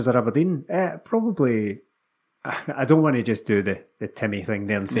 Rangers or Aberdeen? Probably. I don't want to just do the Timmy thing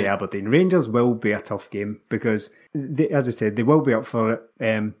there and say Aberdeen. Rangers will be a tough game because, as I said, they will be up for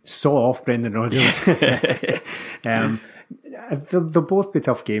it. Saw off Brendan Rodgers. They'll both be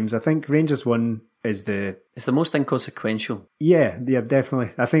tough games. I think Rangers 1 is It's the most inconsequential. Yeah,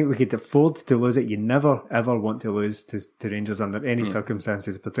 definitely. I think we could afford to lose it. You never, ever want to lose to Rangers under any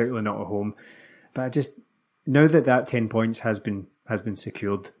circumstances, particularly not at home. But now that 10 points has been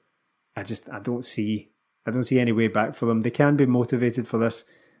secured, I don't see any way back for them. They can be motivated for this,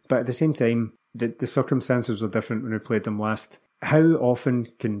 but at the same time, the circumstances were different when we played them last. How often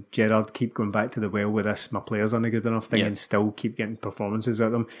can Gerrard keep going back to the well with this, my players aren't a good enough thing, and still keep getting performances out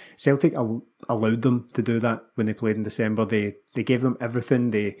of them? Celtic allowed them to do that when they played in December. They gave them everything.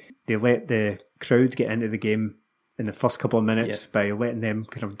 They let the crowd get into the game in the first couple of minutes by letting them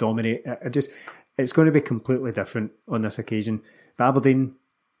kind of dominate. It's going to be completely different on this occasion. But Aberdeen,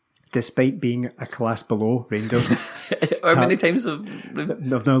 despite being a class below Rangers, how many times have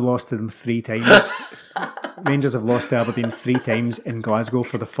they've now lost to them 3 times? Rangers have lost to Aberdeen 3 times in Glasgow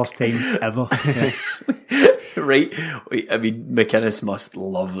for the first time ever. Right. I mean, McInnes must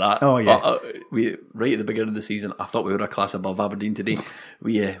love that. Oh, yeah. We right at the beginning of the season, I thought we were a class above Aberdeen today.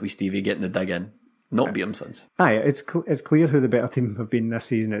 We Stevie getting the dig in. Not beat them since. Aye, it's clear who the better team have been this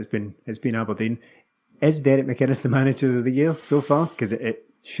season. It's been Aberdeen. Is Derek McInnes the manager of the year so far? Because it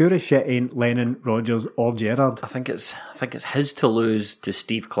sure as shit ain't Lennon, Rodgers or Gerrard. I think it's his to lose to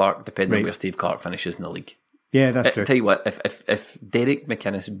Steve Clarke, depending on where Steve Clarke finishes in the league. Yeah, that's true. Tell you what, if Derek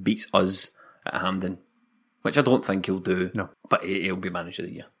McInnes beats us at Hampden, which I don't think he'll do, no, but he'll be manager of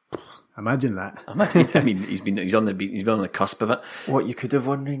the year. Imagine that. I mean, he's been on the cusp of it. What you could have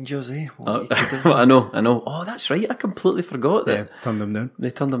won, Rangers, eh? Well, I know. Oh, that's right. I completely forgot that. Yeah, turned them down. They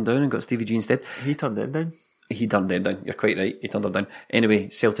turned them down and got Stevie G instead. He turned them down. He turned them down. You're quite right. He turned them down. Anyway,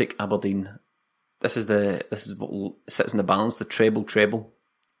 Celtic, Aberdeen. This is what sits in the balance. The treble.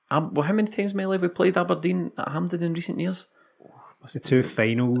 Well, how many times, Mel, have we played Aberdeen at Hampden in recent years? The 2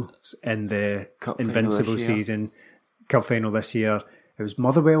 finals in the Cup Invincible season, Cup final this year. It was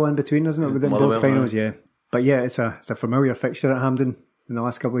Motherwell in between, isn't it? Within both finals, yeah. But yeah, it's a familiar fixture at Hampden in the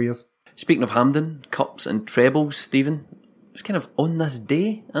last couple of years. Speaking of Hampden, cups and trebles, Stephen, it was kind of on this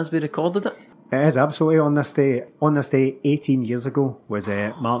day as we recorded it. It is absolutely on this day. On this day, 18 years ago, was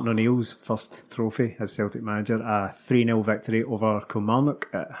Martin O'Neill's first trophy as Celtic manager, a 3-0 victory over Kilmarnock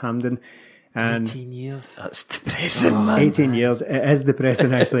at Hampden. And 18 years. That's depressing, man. 18 years. It is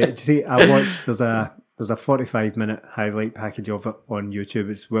depressing, actually. Do you see, I watched, there's a 45-minute highlight package of it on YouTube.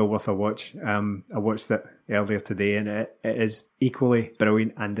 It's well worth a watch. I watched it earlier today, and it is equally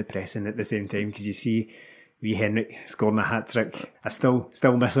brilliant and depressing at the same time, because you see wee Henrik scoring a hat-trick. I still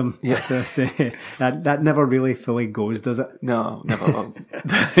miss him. Yeah. That never really fully goes, does it? No, never will.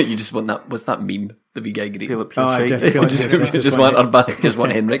 You just want that. What's that meme? The wee guy greeting. Philip Just want her back. Just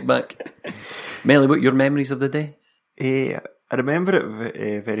want Henrik back. Melly, what your memories of the day? I remember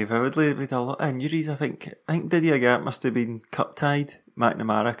it very vividly. We had a lot of injuries. I think Didier Gap must have been cup tied.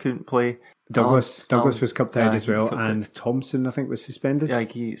 McNamara couldn't play. Douglas was cup tied as well, and Thompson, I think, was suspended. Yeah,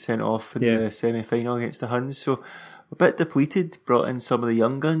 he sent off in the semi-final against the Huns. So a bit depleted. Brought in some of the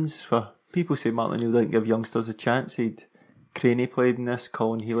young guns. For people say Martin O'Neill didn't give youngsters a chance. Craney played in this.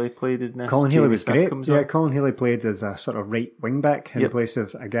 Colin Healy played in this. Colin Healy was great. Yeah, Colin Healy played as a sort of right wing back in place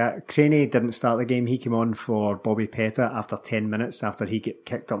of Agat. Craney didn't start the game. He came on for Bobby Petta after 10 minutes after he get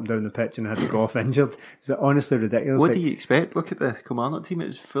kicked up and down the pitch and had to go off injured. It's honestly ridiculous. What do you expect? Look at the Kilmarnock team.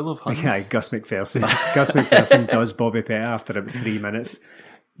 It's full of Huns. Yeah, Gus McPherson. Gus McPherson does Bobby Petta after about 3 minutes.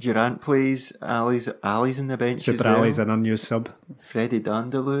 Durant plays. Ali's in the bench. Super as well. Ali's an unused sub. Freddie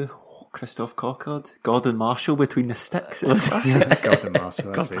Dandaloo. Christophe Cockard, Gordon Marshall between the sticks. Gordon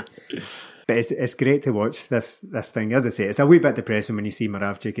Marshall, that's right. But it's great to watch this thing. As I say, it's a wee bit depressing when you see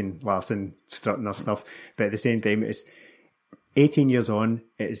Moravcik and Larson strutting their stuff, but at the same time, it's 18 years on.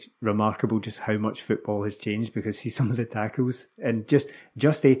 It is remarkable just how much football has changed, because see some of the tackles, and just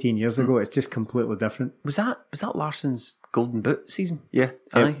 18 years ago, it's just completely different. Was that Larson's Golden Boot season? Yeah.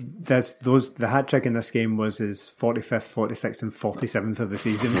 Aye. The hat trick in this game was his 45th, 46th and 47th of the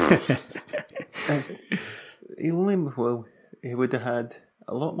season. He would have had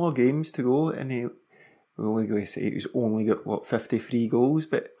a lot more games to go, and we're only going to say he's only got 53 goals,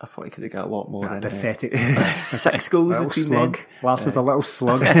 but I thought he could have got a lot more. Pathetic. 6 goals little between slug. them. Larson's a little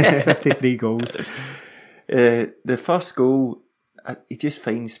slug. 53 goals. The first goal, he just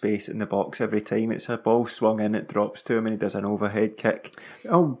finds space in the box every time. It's a ball swung in, it drops to him, and he does an overhead kick.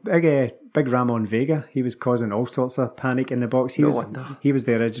 Oh, big Ramon Vega. He was causing all sorts of panic in the box. He was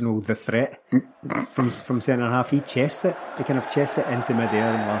the original The Threat from centre half. He chests it. He kind of chests it into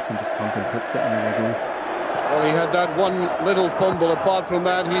mid-air, and Larson just turns and hooks it into the goal. Well, he had that one little fumble. Apart from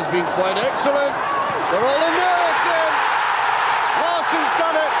that, he's been quite excellent. They're all in there. It's in. Larson's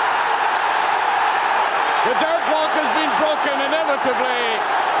done it. The deadlock has been broken inevitably.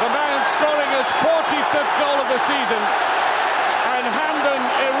 The man scoring his 45th goal of the season. And Hamden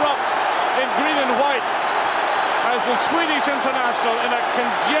erupts in green and white as the Swedish international, in a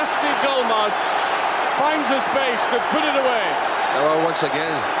congested goalmouth, finds a space to put it away. Well, once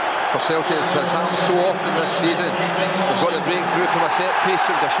again, for Celtic, it's happened so often this season. They've got the breakthrough from a set piece.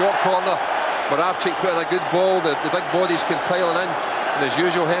 It was a short corner. Moravcik put in a good ball. The big bodies compiling in. And as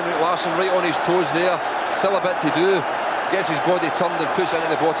usual, Henrik Larsson right on his toes there. Still a bit to do. Gets his body turned and puts it into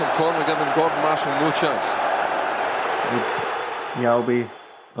the bottom corner, giving Gordon Marshall no chance. With Mjällby,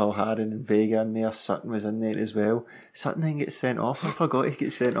 Valharin and Vega in there, Sutton was in there as well. Sutton then gets sent off. I forgot he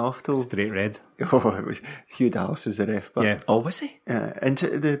gets sent off though. Straight red. Oh, it was Hugh Dallas was the ref. But Yeah. Oh, was he?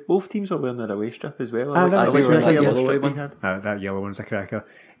 and both teams were wearing their away strip as well. That was the a yellow strange strip one. he had. That yellow one's a cracker.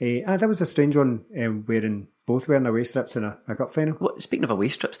 That was a strange one, both wearing away strips in a cup final. What? Speaking of away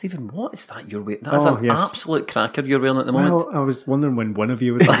strip, Stephen, what is that you're wearing? That's an yes. absolute cracker you're wearing at the moment. Well, I was wondering when one of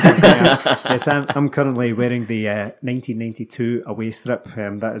you would. Yes, I'm currently wearing the 1992 away strip.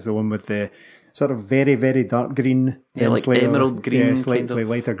 That is the one with the sort of very, very dark green, Yeah, like slightly, emerald green, yeah, slightly kind of.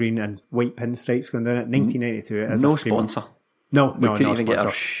 lighter green, and white pinstripes going down it. 1992. It is No a screamer. sponsor. No, We no, couldn't no even sponsor.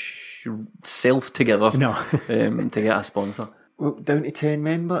 get ourself together No. to get a sponsor. Well, down to 10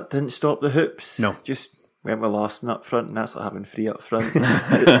 men, but didn't stop the hoops. No. Just went with Larson up front, and that's like having 3 up front.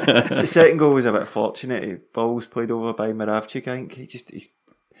 The second goal was a bit fortunate. Balls played over by Moravcik, I think. He's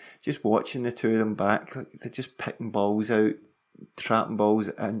just watching the two of them back. Like, they're just picking balls out, trapping balls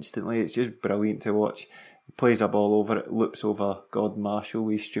instantly. It's just brilliant to watch. He plays a ball over, it loops over Gordon Marshall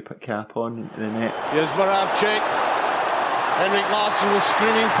with his stupid cap on into the net. Here's Moravcik. Henrik Larsson was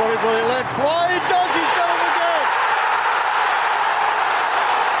screaming for it, but he let fly. He does. He's done it again.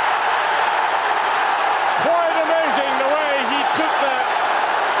 Quite amazing the way he took that,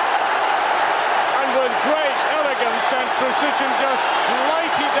 and with great elegance and precision just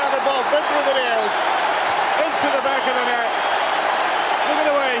flighted that above everybody else into the back of the net. Look at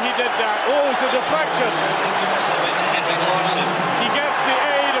the way he did that. Oh, it's a deflection. He gets the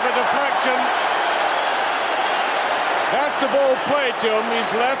aid of a deflection. That's a ball played to him.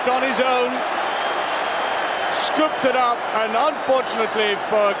 He's left on his own. Scooped it up, and unfortunately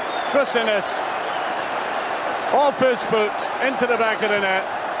for Chris Innes, off his foot into the back of the net.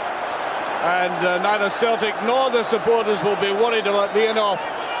 And neither Celtic nor the supporters will be worried about the in-off.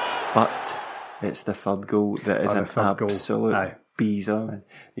 But it's the third goal that is the an third goal. absolute Aye. beezer. Man.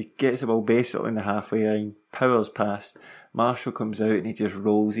 He gets the ball basically in the halfway line, powers past. Marshall comes out and he just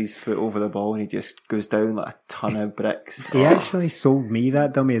rolls his foot over the ball and he just goes down like a ton of bricks. He actually sold me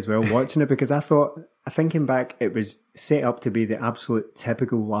that dummy as well, watching it, because I thought, thinking back, it was set up to be the absolute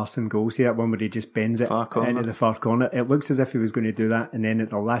typical Larsson goal. See that one where he just bends it Far corner. into the far corner? It looks as if he was going to do that, and then at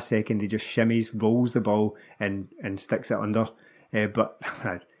the last second he just shimmies, rolls the ball and sticks it under. But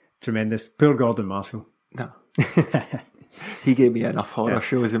tremendous. Poor Gordon Marshall. No. He gave me enough horror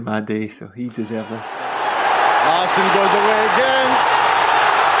shows in my day, so he deserves this. Larsson goes away again.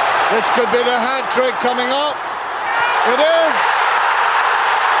 This could be the hat trick coming up. It is.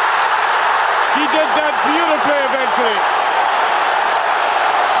 He did that beautifully eventually.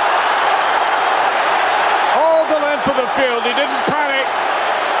 All the length of the field. He didn't panic.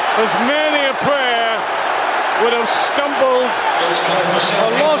 As many a player would have stumbled or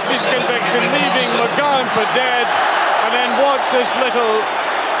lost his conviction, leaving McGowan for dead, and then watch this little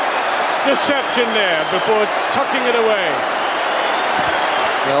deception there before tucking it away.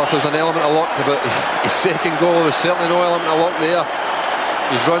 Well, if there's an element of luck about his second goal, there's certainly no element of luck there.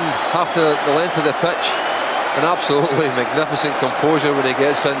 He's run half the length of the pitch. An absolutely magnificent composure when he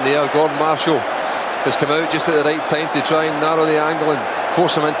gets in there. Gordon Marshall has come out just at the right time to try and narrow the angle and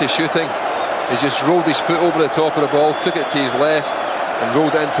force him into shooting. He's just rolled his foot over the top of the ball, took it to his left and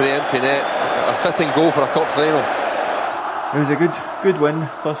rolled it into the empty net. A fitting goal for a cup final. It was a good win.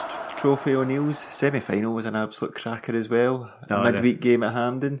 First trophy O'Neill's. Semi-final was an absolute cracker as well. A midweek game at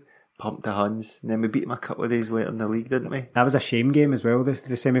Hampden. pumped the Huns, and then we beat them a couple of days later in the league, didn't we? That was a shame game as well.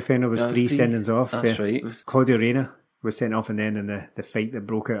 The semi-final was 3 sendings off. That's right. Claudio Reyna was sent off, and then in the fight that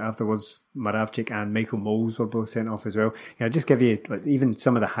broke out afterwards, Moravcik and Michael Moles were both sent off as well. Yeah, I'll just give you even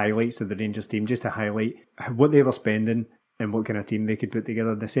some of the highlights of the Rangers team, just to highlight what they were spending and what kind of team they could put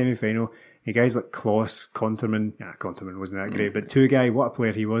together. The semi-final, guys like Kloss, Conterman wasn't that great, but Tugai, what a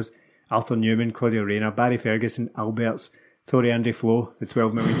player he was. Arthur Newman, Claudio Reyna, Barry Ferguson, Alberts, Torrey Andre Flo, the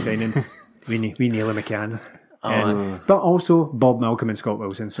 12 million signing, we Neil McCann. But also Bob Malcolm and Scott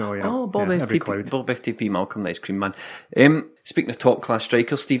Wilson. So Bob FTP Malcolm, the ice cream man. Speaking of top class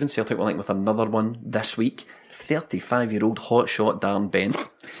strikers, Stephen, Celtic were linked with another one this week. 35-year-old hotshot Darren Bent.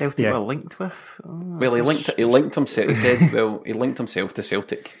 Celtic were linked with. Well, he linked himself. He said, he linked himself to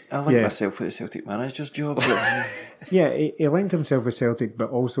Celtic. I linked myself with the Celtic manager's job. He linked himself with Celtic,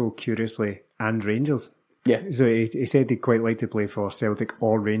 but also curiously and Rangers. Yeah. So he said he'd quite like to play for Celtic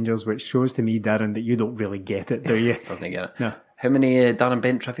or Rangers, which shows to me, Darren, that you don't really get it, do you? Doesn't he get it? No. How many Darren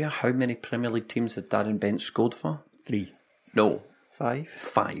Bent trivia? How many Premier League teams has Darren Bent scored for? 3. No.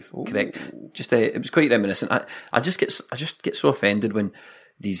 5. Ooh. Correct. Just it was quite reminiscent. I just get so offended when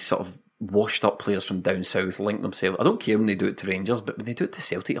these sort of washed up players from down south link themselves. I don't care when they do it to Rangers, but when they do it to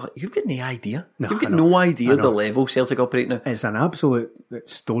Celtic, you've got no idea. You've got no idea the level Celtic operate now. It's an absolute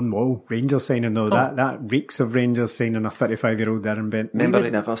stonewall Rangers signing though. That reeks of Rangers signing a 35-year-old Darren Bent. We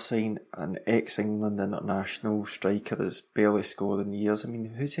would never sign an ex-England international striker that's barely scored in years. I mean,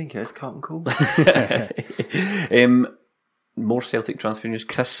 who do you think is Carlton Cole? More Celtic transfer news.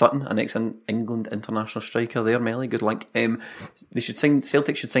 Chris Sutton, an ex-England international striker there, Melly, good link.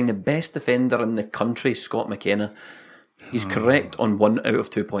 Celtic should sign the best defender in the country, Scott McKenna. He's correct on 1 out of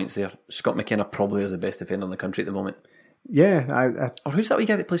 2 points there. Scott McKenna probably is the best defender in the country at the moment. Yeah. Or who's that wee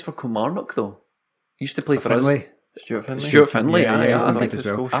guy that plays for Kilmarnock, though? He used to play for Finlay. us. Stuart Finlay. Yeah, I think as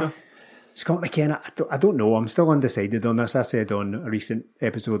well. Scott McKenna, I don't know. I'm still undecided on this. I said on a recent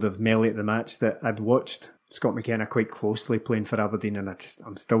episode of Melly at the Match that I'd watched Scott McKenna quite closely playing for Aberdeen, and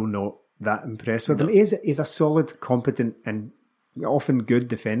I'm still not that impressed with him. He's a solid, competent, and often good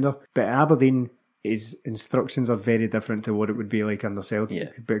defender, but at Aberdeen, his instructions are very different to what it would be like under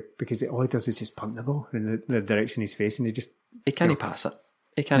Celtic, because all he does is just punt the ball in the direction he's facing. He can't pass it.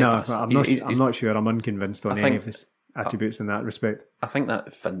 He can't pass it. I'm not sure. I'm unconvinced on any of his attributes in that respect. I think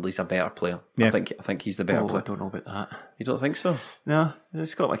that Findlay's a better player. Yeah. I think he's the better player. I don't know about that. You don't think so? No,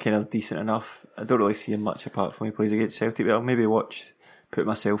 Scott McKenna's decent enough. I don't really see him much apart from when he plays against Celtic, but I'll maybe put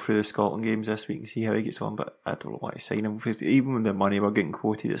myself through the Scotland games this week and see how he gets on, but I don't want to sign him because even with the money we're getting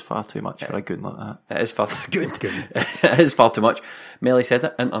quoted, it's far too much for a good like that. It is far too good. It is far too much. Melly said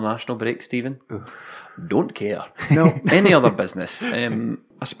it. International break, Stephen. Don't care. No. Any other business? I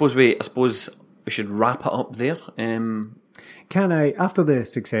suppose we should wrap it up there. Can I, after the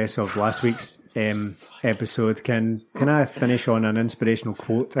success of last week's episode, can I finish on an inspirational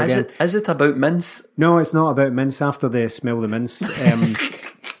quote again? Is it about mince? No, it's not about mince. After the Smell the Mince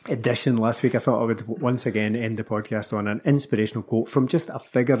edition last week, I thought I would once again end the podcast on an inspirational quote from just a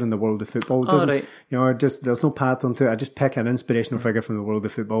figure in the world of football. Right. There's no pattern to it. I just pick an inspirational figure from the world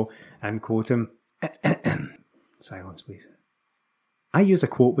of football and quote him. Silence, please. I use a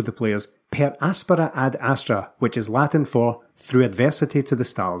quote with the players, per aspera ad astra, which is Latin for through adversity to the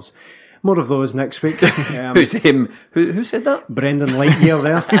stars. More of those next week. Who's him? Who said that? Brendan Lightyear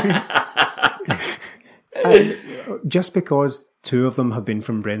there. Just because 2 of them have been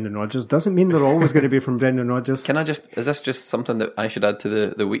from Brendan Rodgers doesn't mean they're always going to be from Brendan Rodgers. Is this just something that I should add to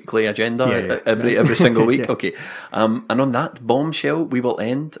the weekly agenda Yeah. every single week? Yeah. Okay. And on that bombshell, we will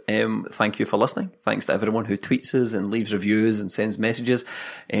end. Thank you for listening. Thanks to everyone who tweets us and leaves reviews and sends messages.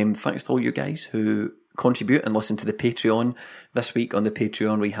 Thanks to all you guys who contribute and listen to the Patreon. This week on the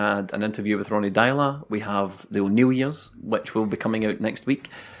Patreon, we had an interview with Ronnie Dyla. We have the O'Neill years, which will be coming out next week.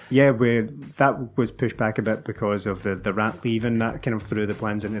 Yeah, that was pushed back a bit because of the rat leaving. That kind of threw the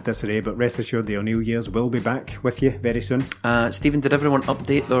plans into disarray, but rest assured the O'Neill years will be back with you very soon. Stephen, did everyone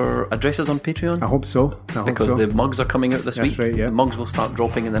update their addresses on Patreon? I hope so. Because the mugs are coming out this week. That's right, yeah. The mugs will start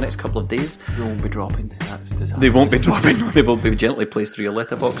dropping in the next couple of days. They won't be dropping. That's disastrous. They won't be dropping. They will be gently placed through your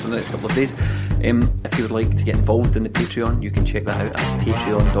letterbox in the next couple of days. If you would like to get involved in the Patreon, you can check that out at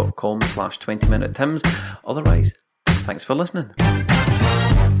patreon.com/20minutetims. Otherwise, thanks for listening.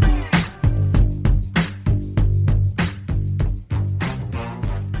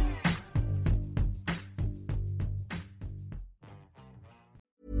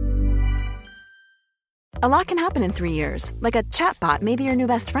 A lot can happen in 3 years, like a chatbot may be your new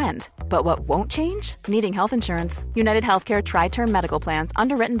best friend. But what won't change? Needing health insurance. United Healthcare Tri-Term Medical Plans,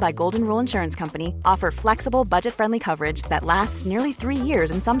 underwritten by Golden Rule Insurance Company, offer flexible, budget-friendly coverage that lasts nearly 3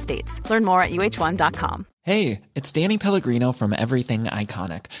 years in some states. Learn more at uh1.com. Hey, it's Danny Pellegrino from Everything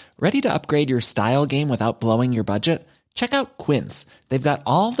Iconic. Ready to upgrade your style game without blowing your budget? Check out Quince. They've got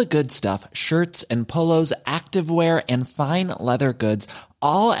all the good stuff, shirts and polos, activewear, and fine leather goods,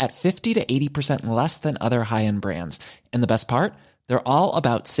 all at 50 to 80% less than other high-end brands. And the best part? They're all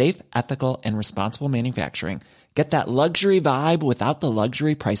about safe, ethical, and responsible manufacturing. Get that luxury vibe without the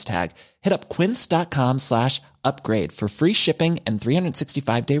luxury price tag. Hit up quince.com/upgrade for free shipping and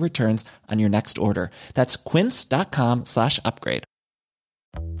 365-day returns on your next order. That's quince.com/upgrade.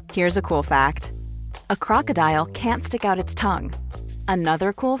 Here's a cool fact. A crocodile can't stick out its tongue.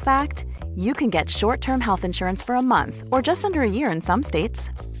 Another cool fact, you can get short-term health insurance for a month or just under a year in some states.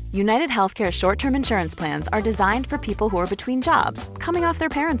 United Healthcare short-term insurance plans are designed for people who are between jobs, coming off their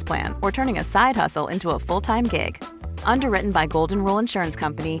parents' plan, or turning a side hustle into a full-time gig. Underwritten by Golden Rule Insurance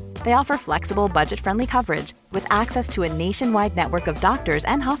Company, they offer flexible, budget-friendly coverage with access to a nationwide network of doctors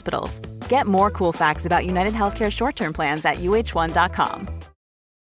and hospitals. Get more cool facts about United Healthcare short-term plans at uh1.com.